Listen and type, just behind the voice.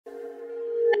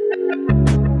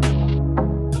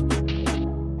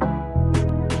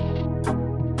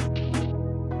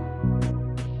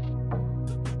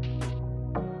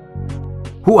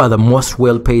Who are the most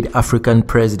well-paid African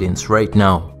presidents right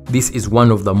now? This is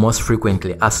one of the most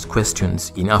frequently asked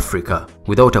questions in Africa.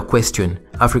 Without a question,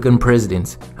 African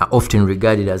presidents are often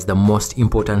regarded as the most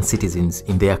important citizens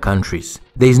in their countries.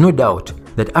 There is no doubt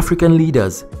that African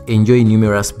leaders enjoy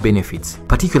numerous benefits,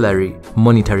 particularly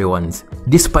monetary ones.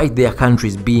 Despite their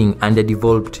countries being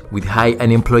underdeveloped with high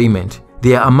unemployment,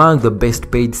 they are among the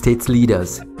best-paid state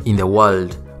leaders in the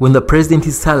world. When the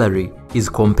president's salary is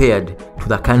compared to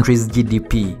the country's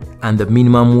GDP and the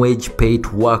minimum wage paid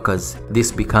to workers,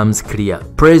 this becomes clear.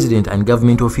 President and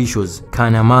government officials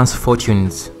can amass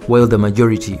fortunes while the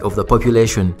majority of the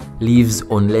population lives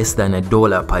on less than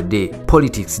 $1 per day.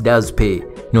 Politics does pay,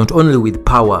 not only with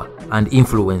power and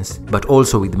influence, but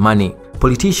also with money.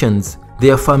 Politicians,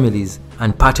 their families,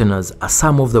 and partners are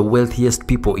some of the wealthiest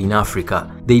people in Africa.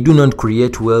 They do not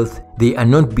create wealth, they are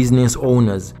not business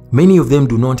owners. Many of them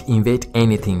do not invent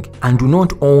anything and do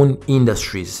not own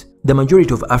industries. The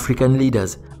majority of African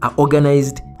leaders are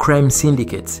organized crime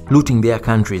syndicates looting their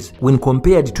countries. When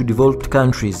compared to developed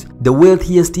countries, the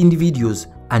wealthiest individuals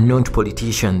are not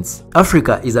politicians.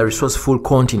 Africa is a resourceful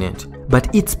continent,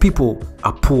 but its people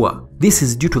are poor. This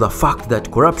is due to the fact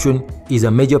that corruption is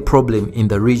a major problem in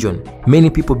the region.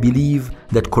 Many people believe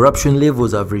that corruption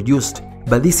levels have reduced,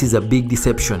 but this is a big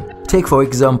deception. Take for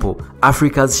example,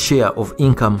 Africa's share of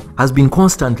income has been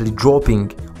constantly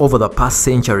dropping over the past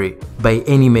century by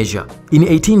any measure. In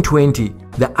 1820,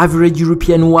 the average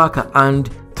European worker earned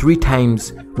 3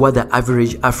 times what the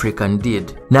average African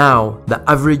did. Now, the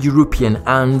average European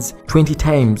earns 20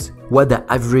 times what the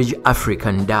average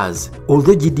African does.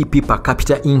 Although GDP per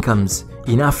capita incomes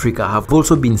in Africa have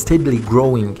also been steadily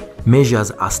growing,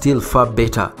 measures are still far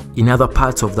better in other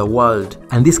parts of the world,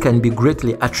 and this can be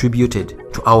greatly attributed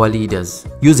to our leaders.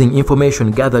 Using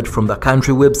information gathered from the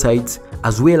country websites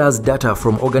as well as data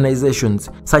from organizations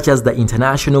such as the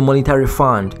International Monetary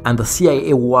Fund and the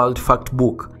CIA World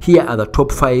Factbook, here are the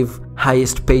top 5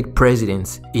 highest paid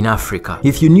presidents in Africa.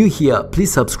 If you're new here,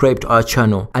 please subscribe to our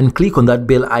channel and click on that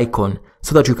bell icon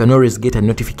so that you can always get a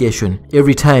notification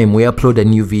every time we upload a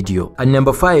new video. At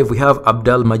number 5, we have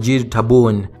Abdelmadjid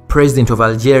Tebboune, President of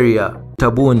Algeria.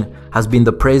 Tebboune has been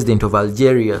the President of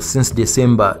Algeria since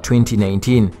December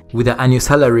 2019 with an annual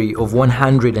salary of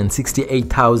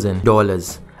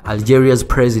 $168,000. Algeria's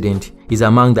president is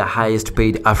among the highest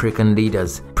paid African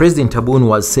leaders. President Tebboune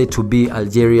was said to be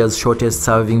Algeria's shortest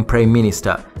serving prime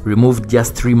minister, removed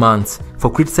just 3 months for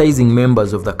criticizing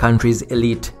members of the country's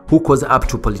elite who cause up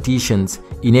to politicians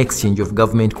in exchange of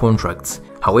government contracts.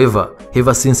 However,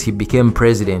 ever since he became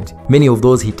president, many of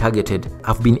those he targeted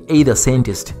have been either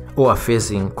sentenced or are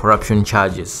facing corruption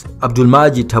charges.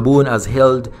 Abdelmadjid Tebboune has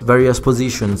held various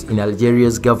positions in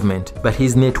Algeria's government, but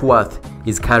his net worth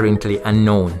is currently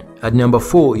unknown. At number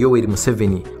 4, Yoweri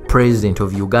Museveni, President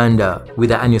of Uganda,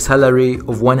 with an annual salary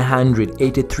of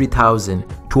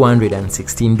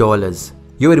 $183,216.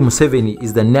 Yoweri Museveni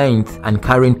is the 9th and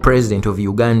current president of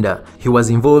Uganda. He was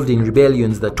involved in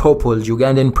rebellions that toppled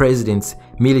Ugandan presidents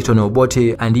Milton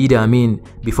Obote and Idi Amin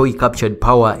before he captured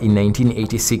power in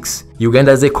 1986.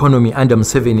 Uganda's economy under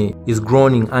Museveni is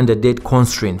groaning under debt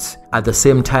constraints at the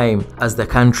same time as the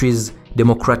country's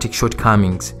democratic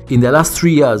shortcomings. In the last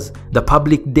 3 years, the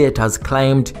public debt has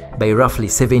climbed by roughly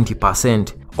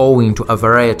 70%, owing to a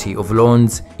variety of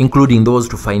loans, including those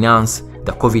to finance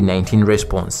the COVID-19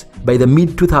 response. By the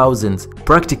mid-2000s,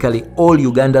 practically all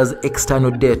Uganda's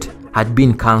external debt had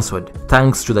been cancelled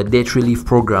thanks to the debt relief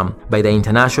program by the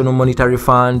International Monetary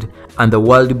Fund and the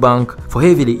World Bank for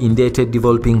heavily indebted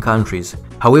developing countries.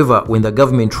 However, when the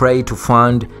government tried to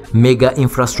fund mega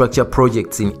infrastructure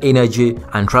projects in energy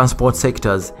and transport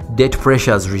sectors, debt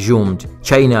pressures resumed.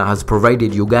 China has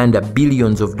provided Uganda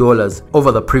billions of dollars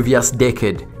over the previous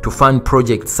decade to fund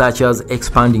projects such as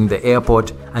expanding the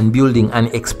airport and building an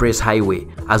express highway,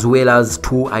 as well as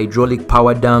 2 hydraulic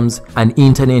power dams and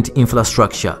internet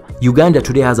infrastructure. Uganda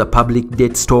today has a public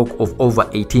debt stock of over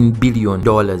 $18 billion,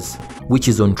 which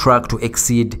is on track to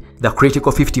exceed the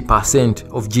critical 50%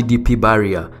 of GDP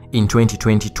barrier in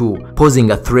 2022, posing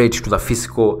a threat to the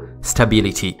fiscal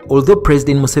stability. Although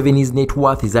President Museveni's net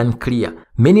worth is unclear,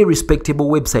 many respectable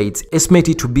websites estimate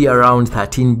it to be around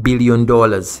 $13 billion.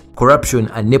 Corruption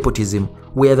and nepotism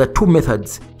were the 2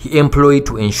 methods he employed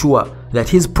to ensure that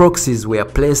his proxies were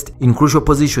placed in crucial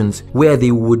positions where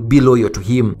they would be loyal to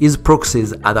him. His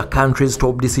proxies are the country's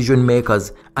top decision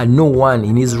makers, and no one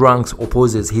in his ranks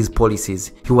opposes his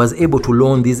policies. He was able to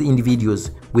loan these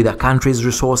individuals with the country's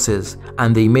resources,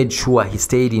 and they made sure he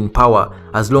stayed in power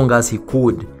as long as he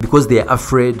could because they are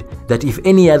afraid that if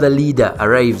any other leader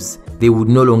arrives, they would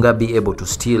no longer be able to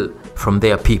steal from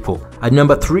their people. At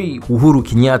number 3, Uhuru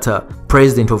Kenyatta,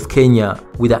 President of Kenya,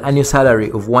 with an annual salary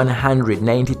of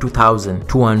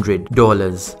 $192,200.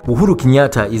 Uhuru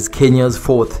Kenyatta is Kenya's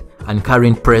 4th and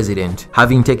current president.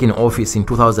 Having taken office in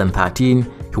 2013,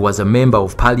 he was a member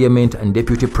of parliament and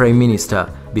deputy prime minister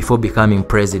before becoming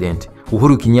president.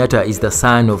 Uhuru Kenyatta is the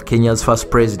son of Kenya's first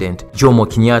president, Jomo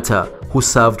Kenyatta, who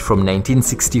served from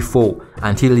 1964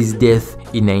 until his death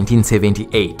in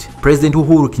 1978. President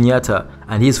Uhuru Kenyatta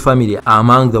and his family are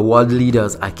among the world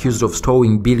leaders accused of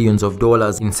stowing billions of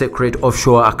dollars in secret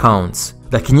offshore accounts.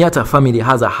 The Kenyatta family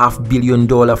has a $500 million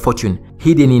fortune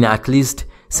hidden in at least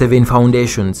 7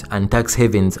 foundations and tax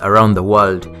havens around the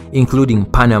world, including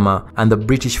Panama and the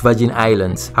British Virgin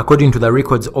Islands, according to the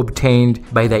records obtained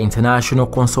by the International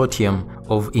Consortium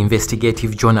of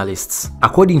Investigative Journalists.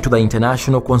 According to the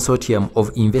International Consortium of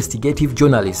Investigative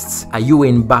Journalists, a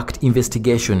UN-backed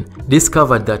investigation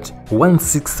discovered that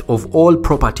 1/6 of all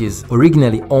properties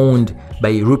originally owned by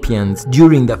Europeans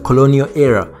during the colonial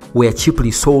era were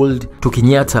cheaply sold to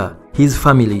Kenyatta, his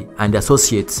family and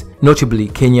associates, notably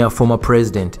Kenya's former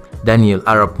president Daniel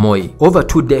Arap Moi. Over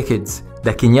 2 decades,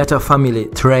 the Kenyatta family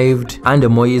thrived under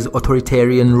Moi's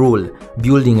authoritarian rule,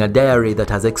 building a dairy that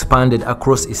has expanded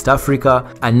across East Africa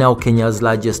and now Kenya's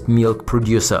largest milk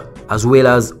producer, as well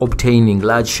as obtaining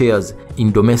large shares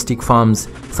in domestic farms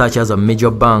such as a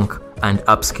major bank and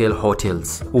upscale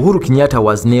hotels. Uhuru Kenyatta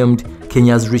was named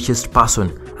Kenya's richest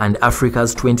person and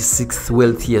Africa's 26th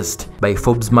wealthiest by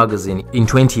Forbes magazine in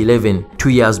 2011, 2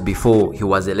 years before he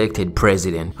was elected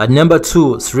president. At number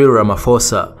 2, Cyril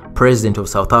Ramaphosa, President of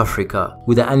South Africa,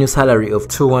 with an annual salary of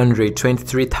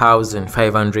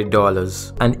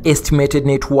 $223,500, an estimated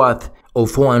net worth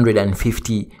of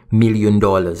 $450 million.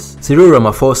 Cyril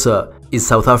Ramaphosa is a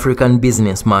South African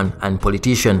businessman and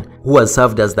politician who has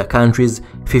served as the country's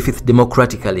 5th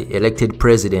democratically elected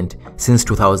president since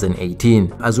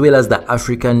 2018, as well as the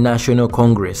African National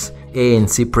Congress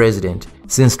 (ANC) president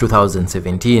since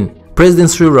 2017. President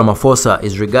Cyril Ramaphosa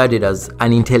is regarded as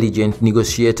an intelligent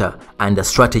negotiator and a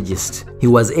strategist. He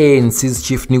was ANC's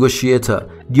chief negotiator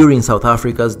during South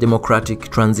Africa's democratic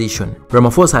transition.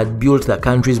 Ramaphosa had built the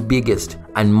country's biggest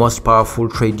and most powerful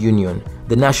trade union,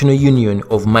 the National Union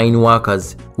of Mine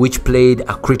Workers, which played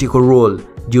a critical role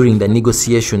during the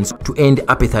negotiations to end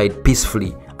apartheid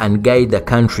peacefully and guide the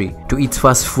country to its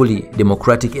first fully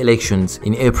democratic elections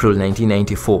in April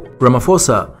 1994.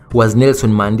 Ramaphosa was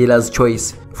Nelson Mandela's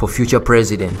choice for future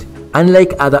president.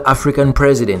 Unlike other African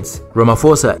presidents,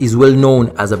 Ramaphosa is well known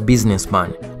as a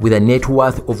businessman with a net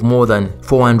worth of more than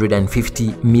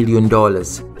 $450 million.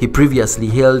 He previously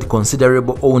held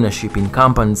considerable ownership in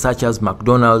companies such as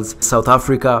McDonald's, South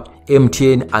Africa,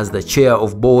 MTN as the chair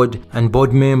of board and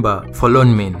board member for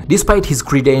Lonmin. Despite his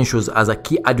credentials as a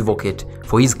key advocate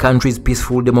for his country's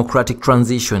peaceful democratic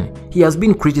transition, he has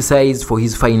been criticized for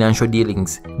his financial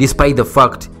dealings, despite the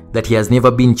fact that he has never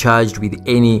been charged with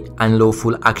any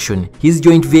unlawful action. His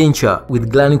joint venture with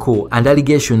Glencore and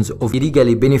allegations of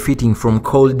illegally benefiting from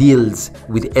coal deals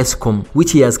with Eskom,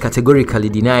 which he has categorically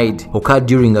denied, occurred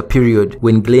during a period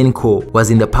when Glencore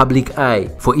was in the public eye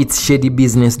for its shady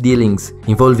business dealings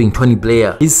involving Tony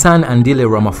Blair. His son Andile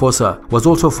Ramaphosa was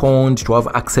also found to have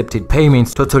accepted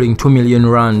payments totaling 2 million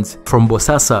rands from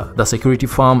Bosasa, the security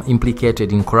firm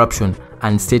implicated in corruption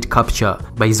and state capture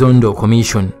by Zondo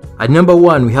Commission. At number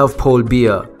 1, we have Paul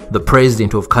Biya, the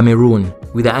president of Cameroon,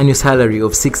 with an annual salary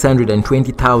of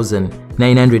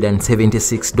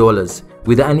 $620,976,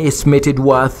 with an estimated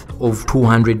worth of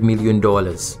 $200 million.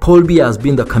 Paul Biya has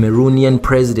been the Cameroonian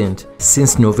president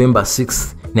since November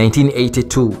 6,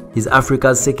 1982. He's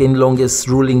Africa's second longest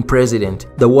ruling president,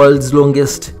 the world's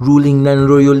longest ruling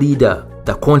non-royal leader,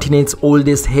 the continent's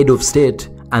oldest head of state,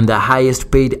 and the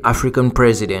highest paid African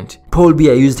president. Paul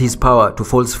Biya used his power to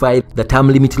falsify the term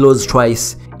limit laws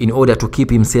twice in order to keep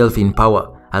himself in power.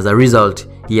 As a result,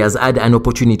 he has had an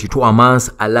opportunity to amass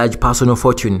a large personal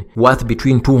fortune worth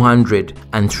between $200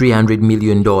 and $300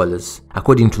 million,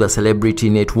 according to the celebrity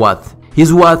net worth.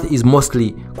 His wealth is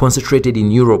mostly concentrated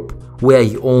in Europe, where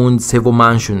he owns several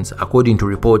mansions, according to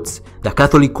reports. The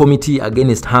Catholic Committee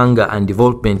Against Hunger and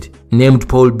Development named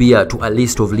Paul Biya to a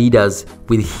list of leaders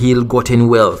with ill-gotten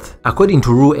wealth. According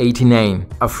to Rue 89,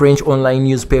 a French online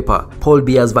newspaper, Paul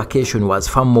Biya's vacation was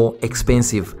far more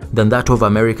expensive than that of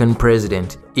American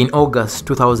president. In August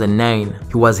 2009,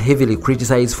 he was heavily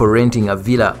criticized for renting a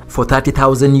villa for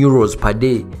 30,000 euros per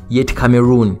day, yet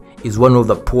Cameroon is one of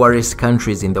the poorest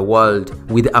countries in the world,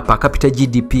 with a per capita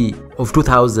GDP of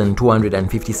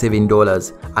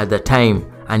 $2,257 at the time,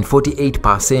 and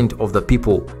 48% of the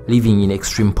people living in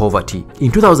extreme poverty.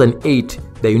 In 2008,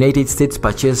 the United States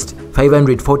purchased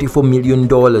 $544 million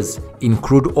in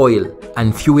crude oil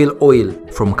and fuel oil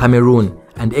from Cameroon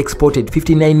and exported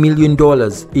 $59 million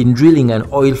in drilling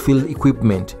and oil field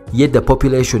equipment, yet the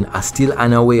population are still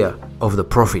unaware of the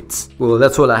profits. Well,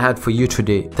 that's all I had for you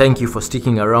today. Thank you for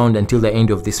sticking around until the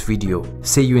end of this video.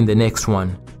 See you in the next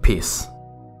one. Peace.